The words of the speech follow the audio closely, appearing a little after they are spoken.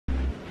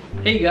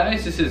Hey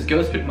guys, this is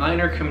Ghostbit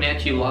Miner coming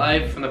at you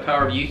live from the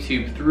power of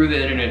YouTube through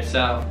the internet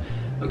south.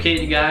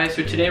 Okay guys,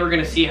 so today we're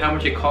going to see how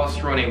much it costs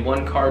to run a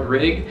one card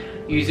rig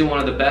using one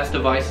of the best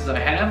devices I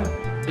have.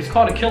 It's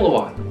called a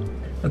kilowatt.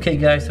 Okay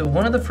guys, so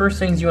one of the first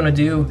things you want to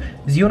do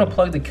is you want to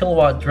plug the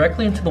kilowatt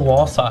directly into the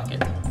wall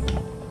socket.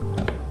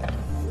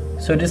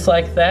 So just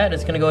like that,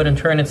 it's going to go ahead and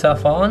turn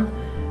itself on.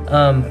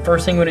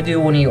 First thing you want to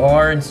do when you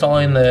are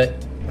installing the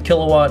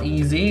kilowatt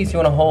EZ is you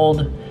want to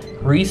hold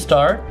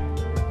restart.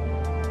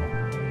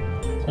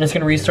 And it's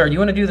going to restart. You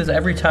want to do this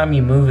every time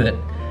you move it.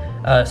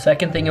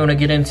 Second thing you want to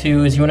get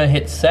into is you want to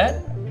hit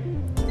set.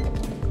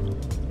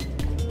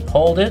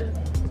 Hold it.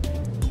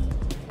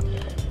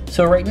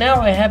 So right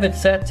now I have it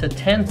set to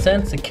 10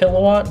 cents a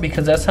kilowatt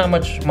because that's how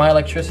much my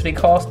electricity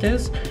cost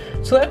is.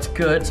 So that's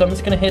good. So I'm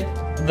just going to hit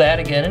that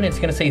again and it's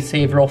going to say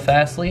save real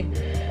fastly.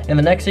 And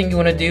the next thing you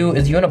want to do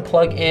is you want to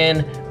plug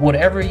in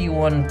whatever you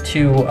want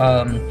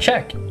to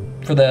check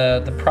for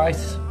the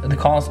price, the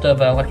cost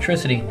of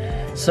electricity.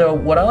 So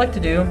what I like to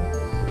do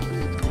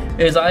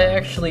is I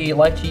actually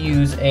like to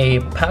use a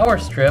power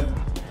strip.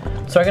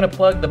 So I'm going to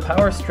plug the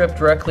power strip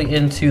directly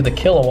into the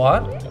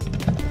kilowatt.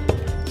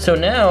 So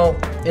now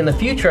in the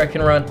future I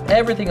can run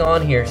everything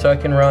on here. So I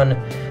can run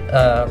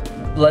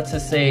let's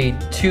just say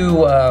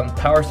 2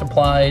 power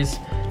supplies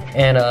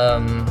and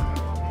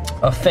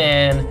a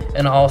fan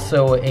and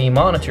also a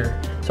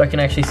monitor, so I can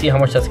actually see how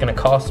much that's going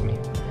to cost me.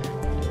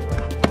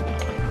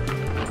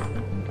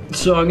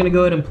 So I'm going to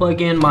go ahead and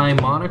plug in my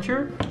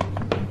monitor.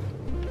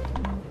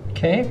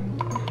 Okay.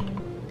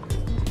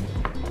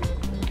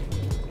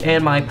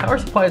 And my power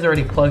supply is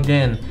already plugged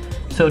in.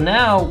 So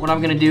now what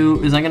I'm gonna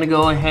do is I'm gonna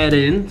go ahead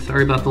and,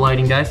 sorry about the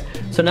lighting guys.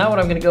 So now what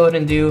I'm gonna go ahead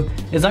and do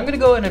is I'm gonna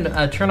go ahead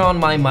and turn on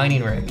my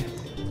mining rig.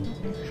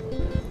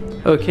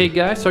 Okay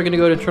guys, so I'm gonna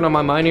go ahead and turn on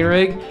my mining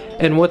rig.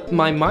 And with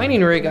my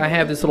mining rig, I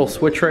have this little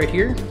switch right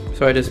here.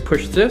 So I just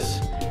push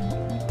this.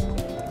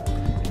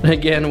 And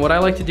again, what I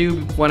like to do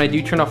when I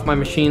do turn off my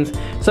machines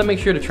is I make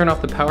sure to turn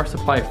off the power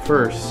supply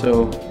first.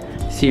 So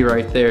see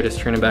right there, just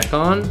turn it back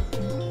on.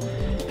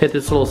 Hit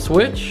this little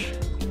switch.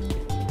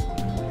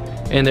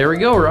 And there we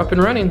go, we're up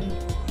and running.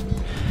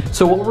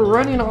 So what we're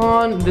running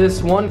on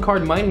this one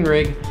card mining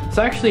rig, it's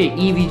actually an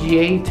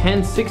EVGA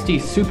 1060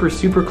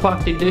 super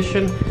clocked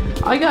edition.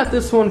 I got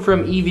this one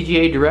from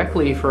EVGA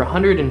directly for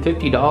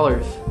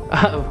 $150.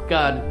 Oh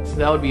god,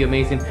 that would be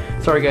amazing.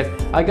 Sorry guys,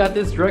 I got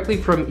this directly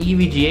from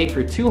EVGA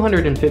for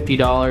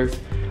 $250.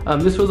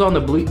 This was on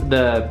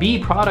the B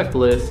product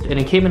list and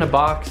it came in a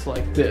box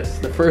like this.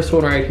 The first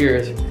one right here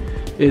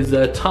is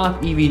the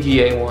top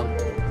EVGA one.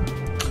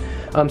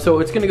 So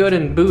it's going to go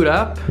ahead and boot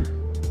up.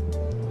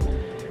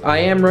 I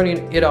am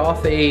running it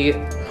off a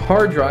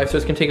hard drive, so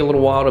it's going to take a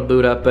little while to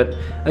boot up. But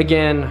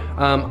again,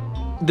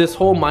 this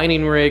whole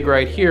mining rig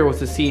right here was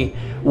to see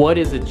what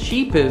is the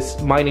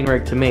cheapest mining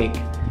rig to make.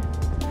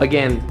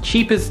 Again,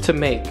 cheapest to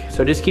make.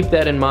 So just keep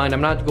that in mind. I'm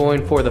not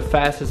going for the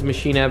fastest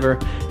machine ever.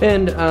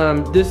 And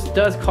this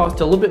does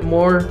cost a little bit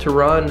more to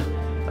run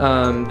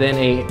than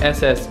a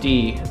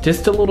SSD.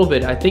 Just a little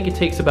bit. I think it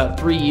takes about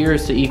 3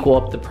 years to equal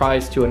up the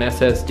price to an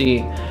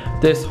SSD.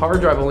 This hard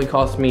drive only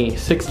cost me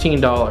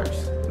 $16.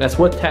 That's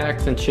with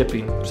tax and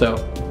shipping, so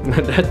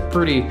that's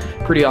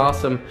pretty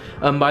awesome.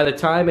 By the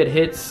time it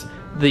hits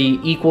the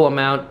equal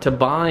amount to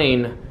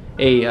buying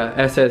a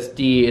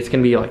SSD, it's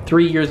gonna be like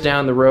 3 years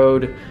down the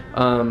road.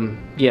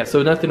 Yeah,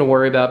 so nothing to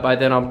worry about. By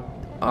then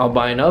I'll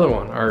buy another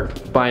one or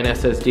buy an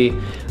SSD.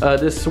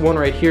 This one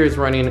right here is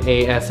running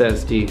a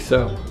SSD.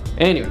 So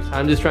anyways,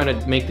 I'm just trying to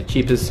make the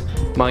cheapest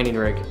mining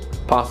rig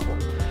possible.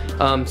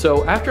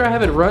 So after I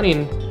have it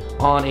running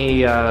on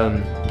a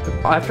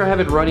after I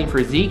have it running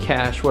for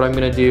Zcash, what I'm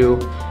gonna do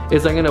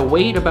is I'm gonna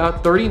wait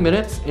about 30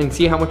 minutes and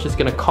see how much it's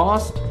gonna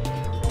cost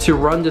to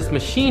run this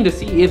machine to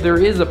see if there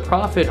is a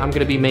profit I'm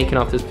gonna be making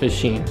off this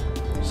machine.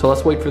 So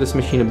let's wait for this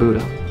machine to boot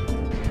up.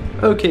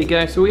 Okay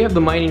guys, so we have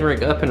the mining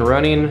rig up and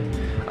running.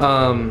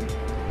 I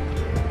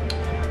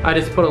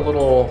just put a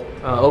little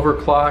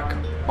overclock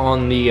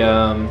on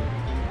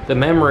the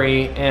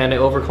memory and an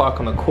overclock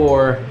on the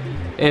core,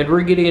 and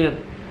we're getting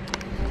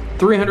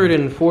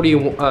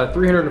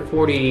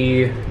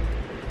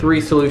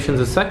 343 solutions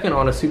a second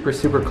on a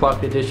super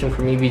clocked edition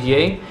from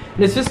EVGA.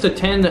 And it's just a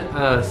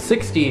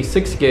 1060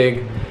 6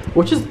 gig,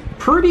 which is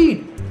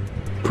pretty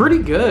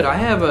good. I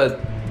have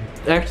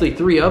actually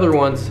 3 other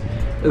ones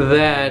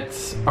that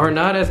are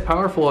not as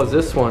powerful as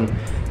this one.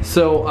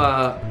 So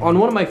on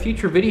one of my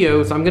future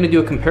videos, I'm going to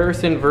do a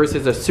comparison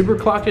versus a super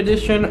clocked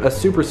edition, a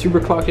super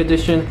clocked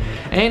edition,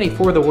 and a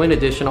For the Win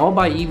edition, all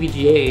by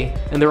EVGA,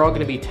 and they're all going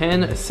to be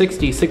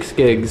 1060 6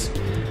 gigs.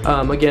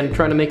 Again,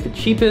 trying to make the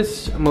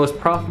cheapest, most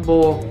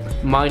profitable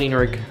mining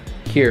rig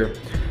here.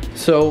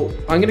 So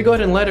I'm going to go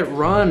ahead and let it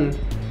run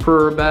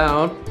for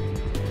about,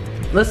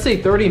 let's say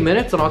 30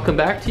 minutes, and I'll come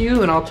back to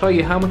you and I'll tell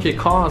you how much it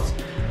costs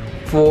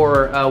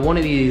for one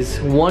of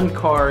these one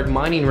card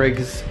mining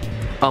rigs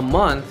a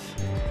month,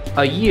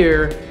 a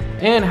year,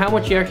 and how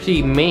much you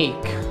actually make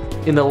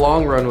in the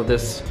long run with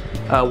this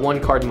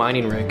one card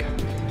mining rig.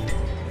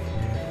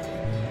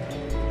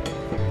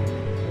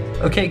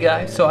 Okay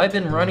guys, so I've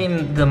been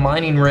running the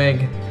mining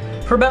rig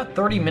for about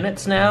 30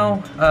 minutes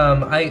now.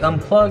 I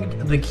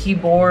unplugged the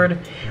keyboard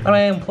and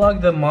I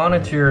unplugged the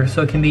monitor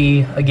so it can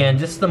be, again,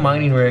 just the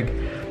mining rig.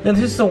 Now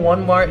this is a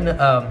one card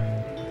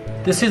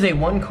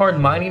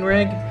mining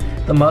rig.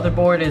 The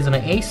motherboard is an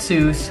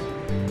Asus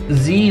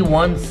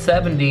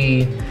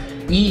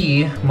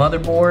Z170E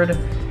motherboard,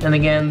 and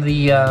again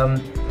the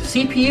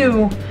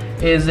CPU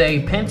is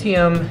a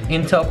Pentium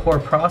Intel Core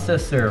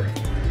processor.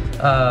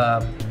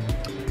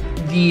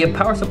 The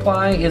power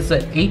supply is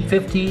an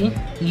 850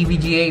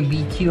 EVGA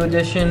BQ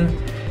edition,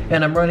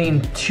 and I'm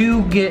running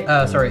two 4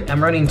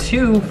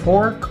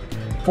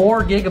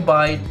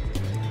 gigabyte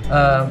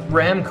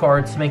RAM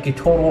cards to make a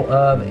total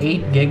of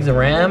 8 gigs of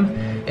RAM,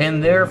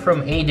 and they're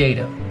from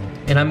ADATA.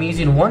 And I'm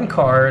using one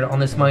card on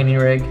this mining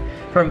rig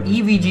from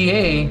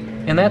EVGA,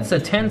 and that's a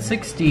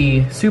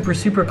 1060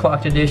 super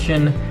clocked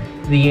edition,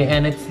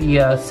 and it's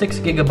the 6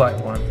 gigabyte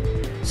one.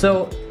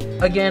 So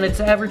again, it's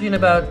averaging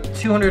about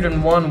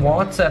 201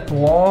 watts at the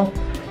wall,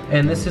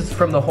 and this is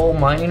from the whole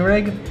mining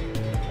rig.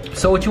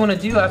 So what you want to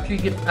do after you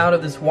get out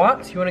of this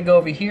watts, you want to go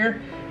over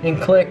here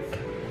and click,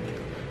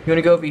 you want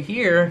to go over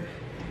here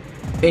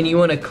and you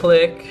want to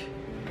click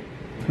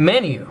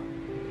menu.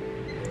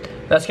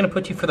 That's going to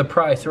put you for the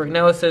price. So right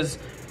now it says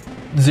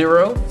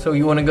 0, so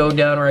you want to go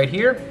down right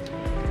here.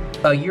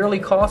 A yearly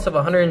cost of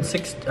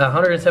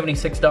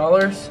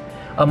 $176.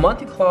 A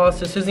monthly cost,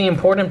 this is the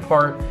important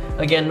part.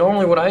 Again,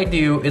 normally what I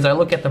do is I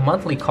look at the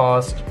monthly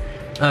cost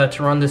to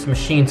run this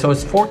machine. So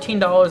it's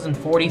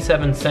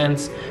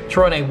 $14.47 to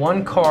run a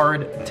one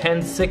card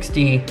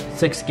 1060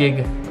 6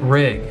 gig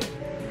rig.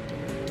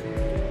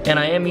 And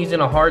I am using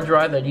a hard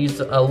drive that uses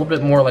a little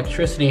bit more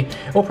electricity.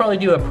 We'll probably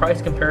do a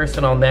price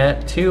comparison on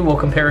that too. We'll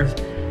compare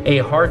a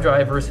hard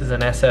drive versus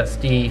an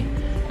SSD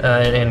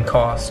in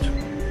cost.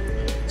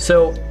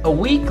 So a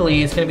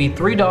weekly is going to be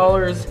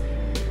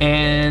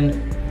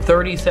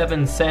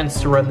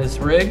 $3.37 to run this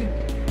rig.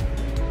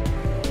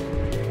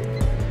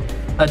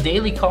 A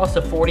daily cost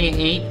of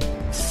 48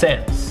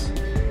 cents.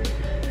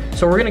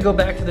 So we're gonna go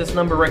back to this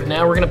number right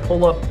now. We're gonna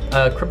pull up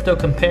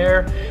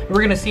CryptoCompare.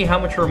 We're gonna see how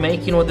much we're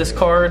making with this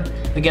card.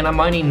 Again, I'm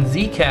mining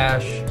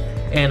Zcash,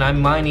 and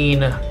I'm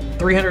mining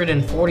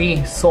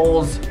 340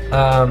 souls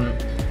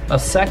a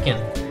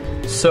second.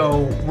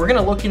 So we're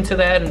gonna look into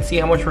that and see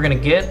how much we're gonna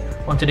get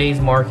on today's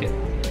market.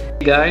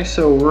 Hey guys,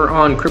 so we're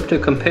on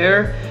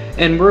CryptoCompare,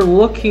 and we're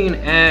looking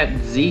at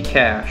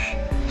Zcash.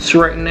 So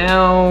right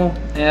now,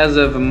 as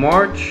of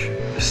March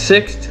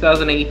 6,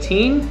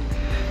 2018,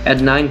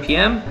 at 9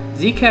 p.m.,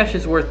 Zcash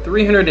is worth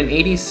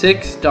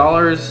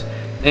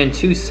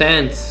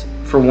 $386.02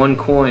 for one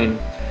coin.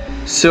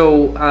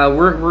 So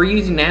we're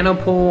using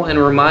nanopool, and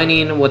we're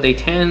mining with a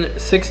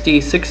 1060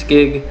 6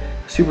 gig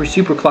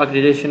super clocked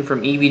edition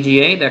from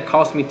EVGA that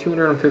cost me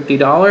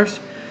 $250.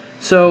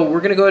 So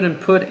we're gonna go ahead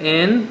and put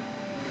in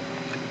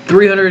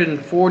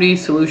 340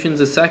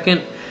 solutions a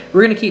second.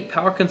 We're gonna keep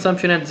power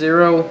consumption at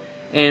 0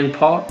 and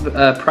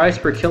price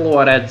per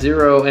kilowatt at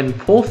 0, and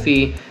pull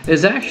fee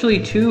is actually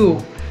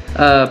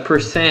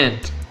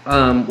 2%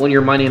 when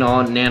you're mining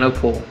on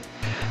nanopool.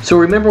 So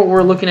remember what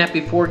we're looking at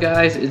before,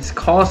 guys. It's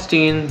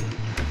costing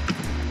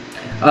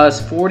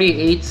us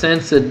 48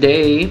 cents a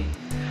day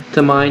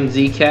to mine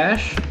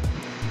Zcash.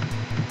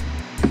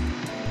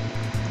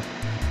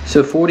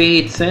 So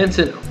 48 cents,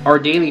 and our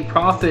daily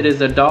profit is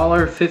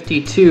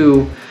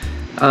 $1.52.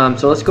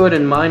 So let's go ahead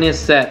and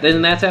minus that.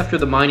 Then that's after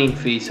the mining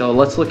fee. So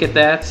let's look at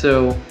that.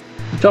 So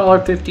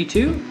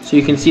 $1.52. So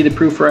you can see the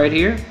proof right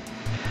here.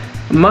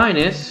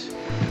 Minus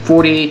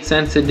 48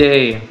 cents a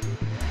day.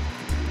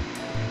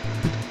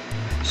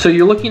 So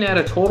you're looking at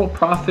a total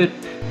profit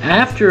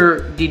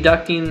after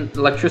deducting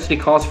electricity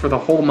costs for the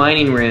whole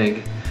mining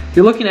rig.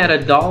 You're looking at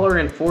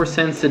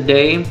 $1.04 a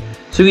day.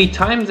 So you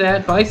times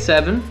that by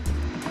 7.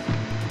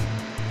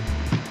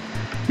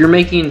 You're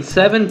making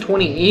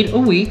 $7.28 a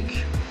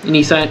week. And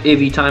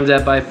if you times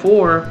that by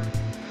 4,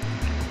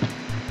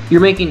 you're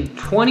making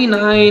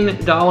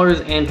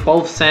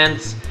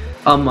 $29.12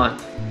 a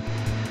month.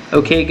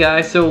 Okay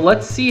guys, so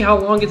let's see how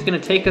long it's going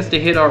to take us to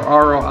hit our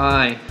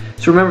ROI.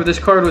 So remember, this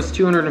card was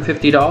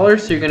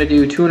 $250, so you're going to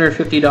do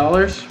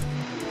 $250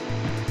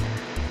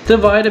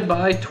 divided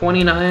by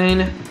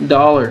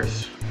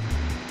 $29.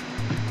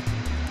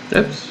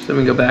 Oops, let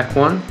me go back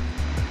one.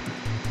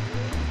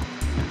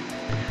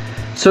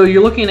 So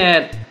you're looking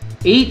at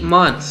 8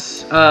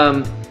 months,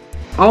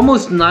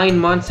 almost 9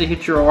 months to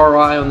hit your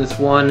ROI on this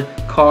one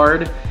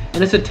card,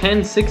 and it's a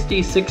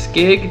 1060 6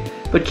 gig.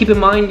 But keep in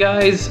mind,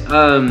 guys,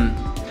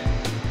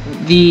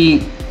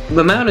 the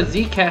amount of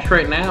Zcash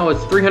right now is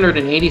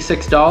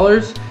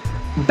 $386.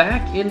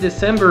 Back in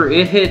December,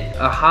 it hit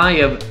a high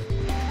of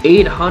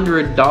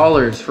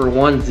 $800 for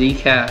one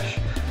Zcash.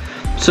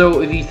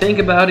 So if you think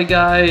about it,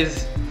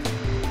 guys,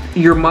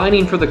 you're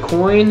mining for the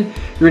coin.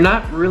 You're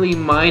not really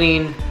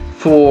mining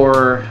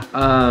for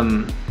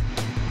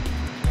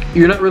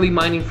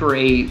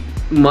a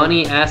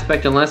money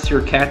aspect unless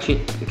you're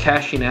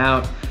cashing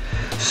out.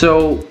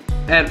 So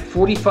at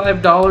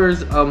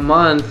 $45 a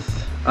month,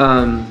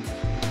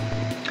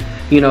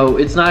 You know,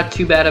 it's not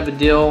too bad of a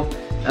deal,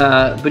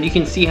 but you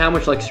can see how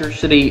much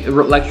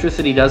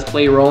electricity does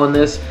play a role in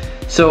this.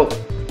 So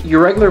your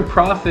regular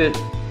profit,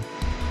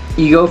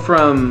 you go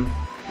from,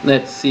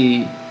 let's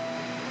see,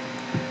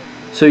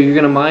 so you're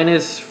gonna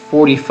minus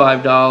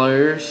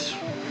 $45.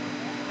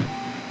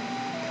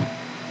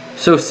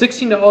 So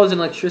 $16 in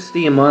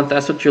electricity a month,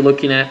 that's what you're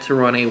looking at to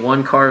run a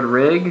 1-card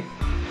rig.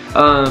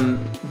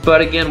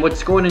 But again,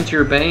 what's going into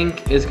your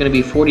bank is going to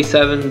be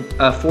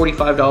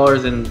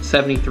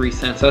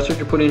 $45.73. That's what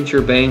you're putting into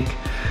your bank.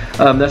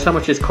 That's how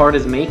much this card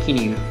is making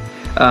you.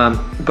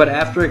 But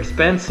after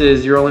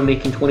expenses, you're only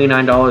making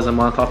 $29 a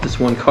month off this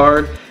 1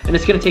 card, and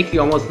it's going to take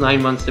you almost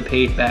 9 months to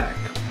pay it back.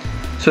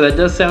 So that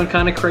does sound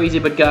kind of crazy,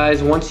 but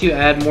guys, once you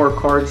add more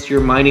cards to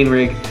your mining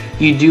rig,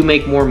 you do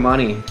make more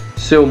money.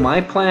 So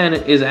my plan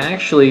is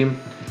actually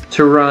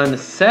to run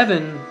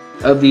 7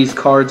 of these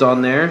cards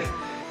on there.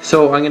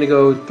 So I'm gonna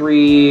go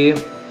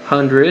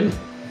 300.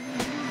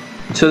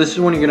 So this is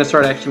when you're gonna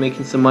start actually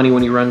making some money,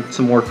 when you run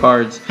some more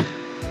cards.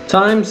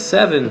 Times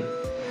 7.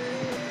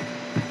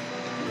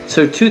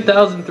 So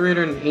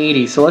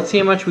 2,380. So let's see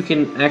how much we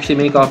can actually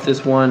make off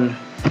this one.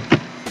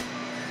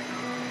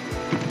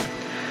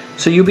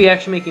 So you'll be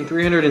actually making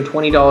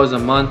 $320 a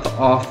month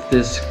off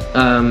this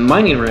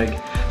mining rig.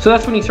 So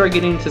that's when you start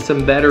getting into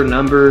some better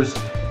numbers.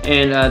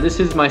 And this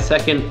is my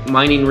 2nd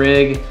mining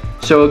rig.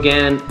 So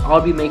again, I'll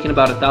be making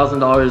about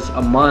 $1,000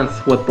 a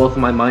month with both of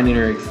my mining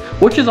rigs,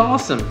 which is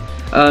awesome.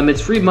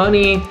 It's free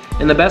money,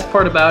 and the best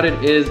part about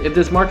it is if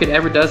this market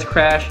ever does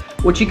crash,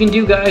 what you can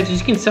do, guys, is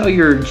you can sell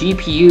your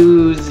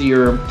GPUs,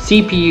 your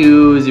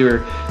CPUs,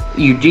 your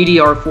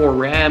DDR4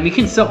 RAM. You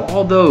can sell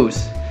all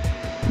those.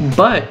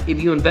 But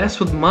if you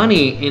invest with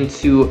money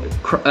into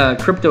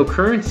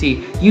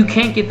cryptocurrency, you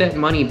can't get that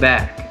money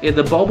back. If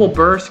the bubble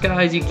bursts,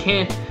 guys, you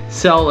can't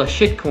sell a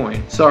shit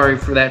coin. Sorry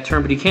for that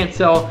term, but you can't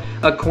sell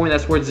a coin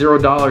that's worth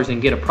 $0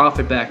 and get a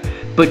profit back.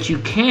 But you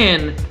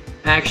can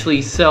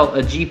actually sell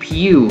a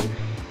GPU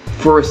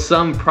for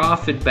some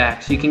profit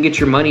back, so you can get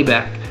your money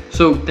back.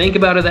 So think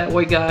about it that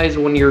way, guys.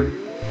 When you're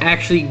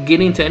actually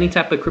getting to any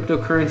type of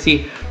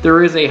cryptocurrency,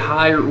 there is a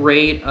high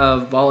rate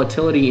of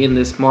volatility in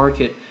this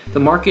market. The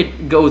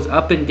market goes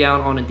up and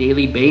down on a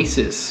daily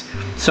basis.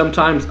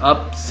 Sometimes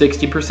up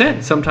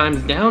 60%,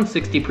 sometimes down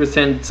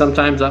 60%,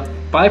 sometimes up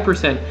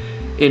 5%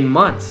 in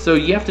months. So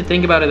you have to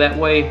think about it that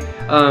way.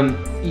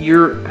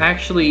 You're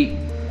actually,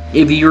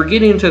 if you're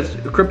getting into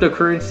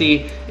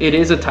cryptocurrency, it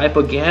is a type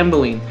of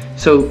gambling.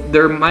 So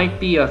there might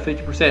be a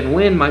 50%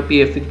 win, might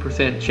be a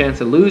 50%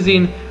 chance of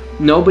losing.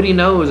 Nobody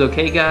knows,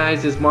 okay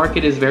guys? This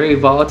market is very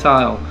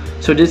volatile.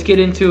 So just get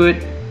into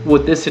it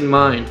with this in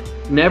mind.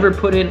 Never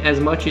put in as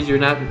much as you're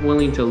not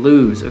willing to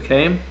lose,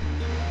 okay?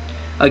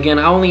 Again,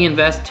 I only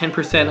invest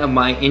 10% of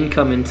my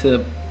income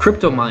into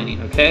crypto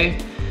mining, okay?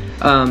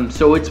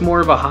 So it's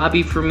more of a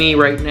hobby for me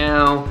right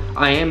now.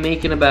 I am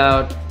making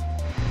about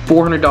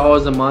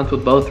 $400 a month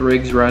with both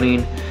rigs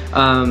running.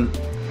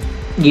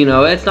 You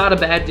know, it's not a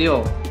bad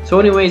deal. So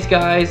anyways,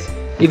 guys,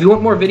 if you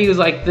want more videos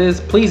like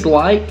this, please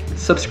like,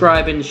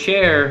 subscribe, and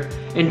share.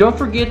 And don't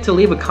forget to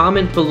leave a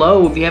comment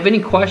below if you have any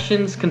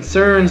questions,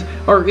 concerns,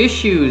 or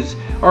issues.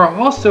 Or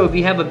also, if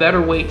you have a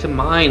better way to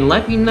mine,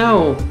 let me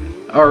know.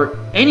 Or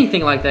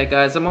anything like that,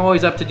 guys. I'm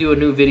always up to do a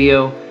new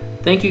video.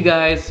 Thank you,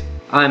 guys.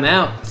 I'm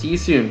out. See you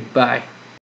soon. Bye.